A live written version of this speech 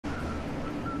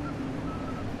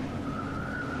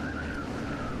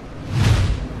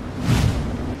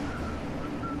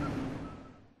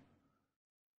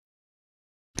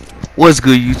What's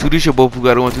good, YouTube? This your boy who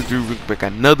got 123 back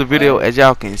another video. As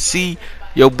y'all can see,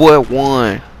 your boy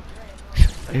won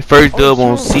his first dub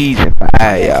on season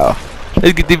 5, y'all.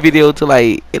 Let's get this video to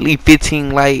like at least 15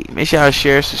 likes. Make sure y'all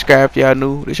share, subscribe if y'all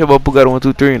new. This your boy who got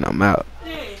 123 and I'm out.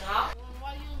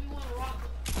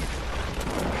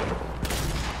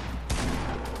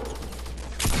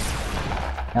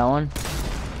 That one?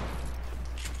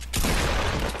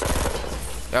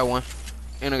 Got one.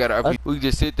 And I got an RP. We can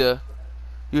just sit there.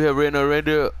 You have red no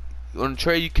render on the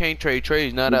trade. You can't trade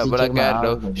trades, not out, but I got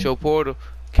it though. Show portal.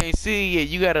 Can't see it yet.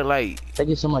 You gotta like. Thank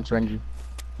you so much, Renji.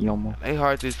 You know more. They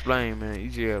hard to explain, man. You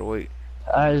just gotta wait.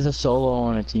 There's a solo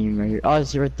on a team right here. Oh,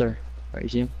 it's right there. Right, you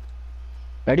see him?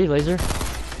 Ready, laser?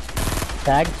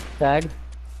 Tag, tag.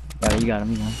 Alright, you got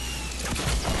him. You got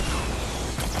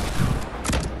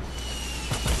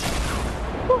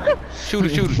him. Shoot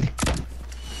it, shoot it.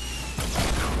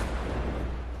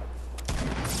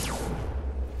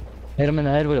 Hit him in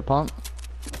the head with a pump.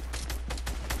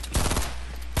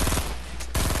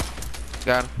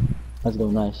 Got him. Let's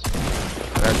go, nice.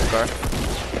 Got the scar.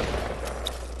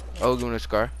 Oh, give him a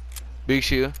scar. Big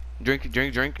shield. Drink it,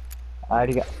 drink, drink. I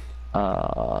already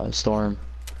got storm.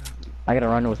 I gotta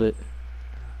run with it.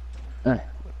 Right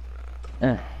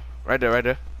there, right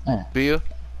there. Bill.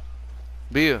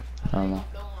 Bill. I don't know.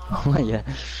 Oh yeah.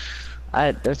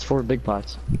 That's 4 big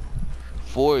pots.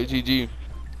 4 GG.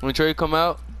 When trade come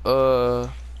out,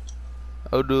 I'll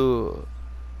do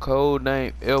code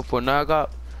name Elf for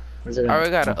knockout. I already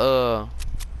got a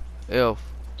Elf.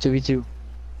 2v2.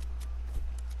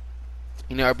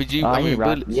 You know RPG? I mean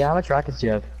bullets. Yeah, how much rockets do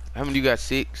you have? How many you got?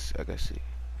 6? I got 6.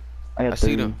 I got 3.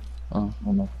 See them. Oh,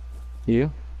 no.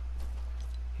 You?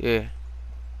 Yeah.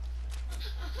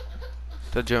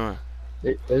 The German.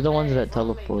 They're the ones that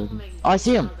teleport. Oh, I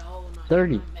see him.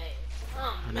 30.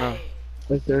 No.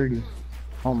 They're 30.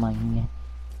 Oh my god.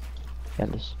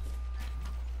 Got this.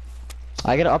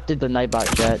 I gotta update the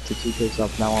Nightbot chat to 2K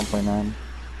up now 1.9.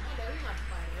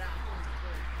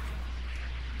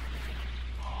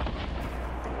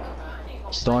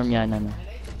 Storm, yeah, no.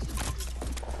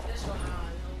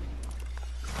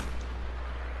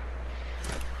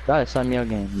 Gotta sign me a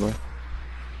game, bro.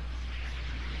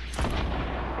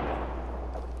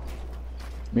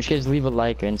 Make sure you guys leave a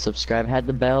like and subscribe. Had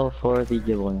the bell for the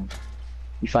giveaway.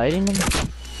 You fighting them?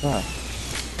 Oh.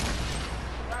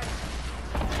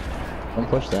 Don't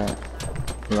push that.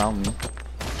 Around me.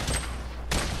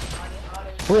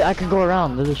 Wait, I can go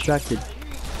around. They're distracted.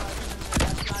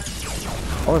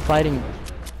 Or fighting.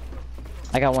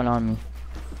 I got one on me.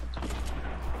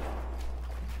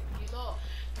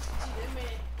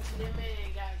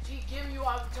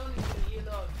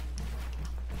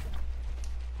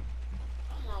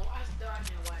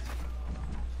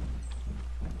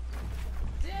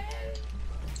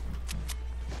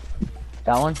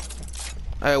 That one?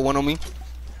 I had one on me.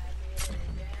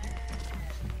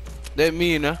 That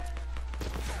me now.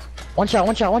 One shot,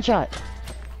 one shot, one shot.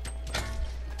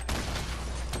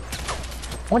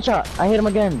 One shot. I hit him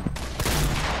again.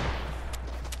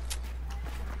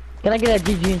 Can I get a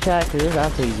GG in chat? Cause this is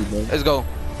not so easy, bro. Let's go.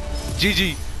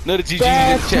 GG. Another GG in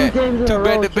the chat. 2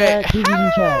 back to back. GG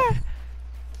in chat.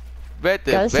 Back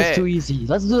to This back. is too easy.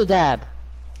 Let's do a dab.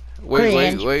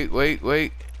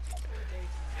 Wait.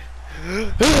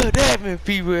 That man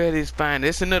fever at his spine.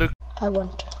 That's another. I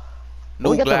want.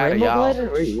 No glider, y'all.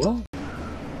 Wait, what?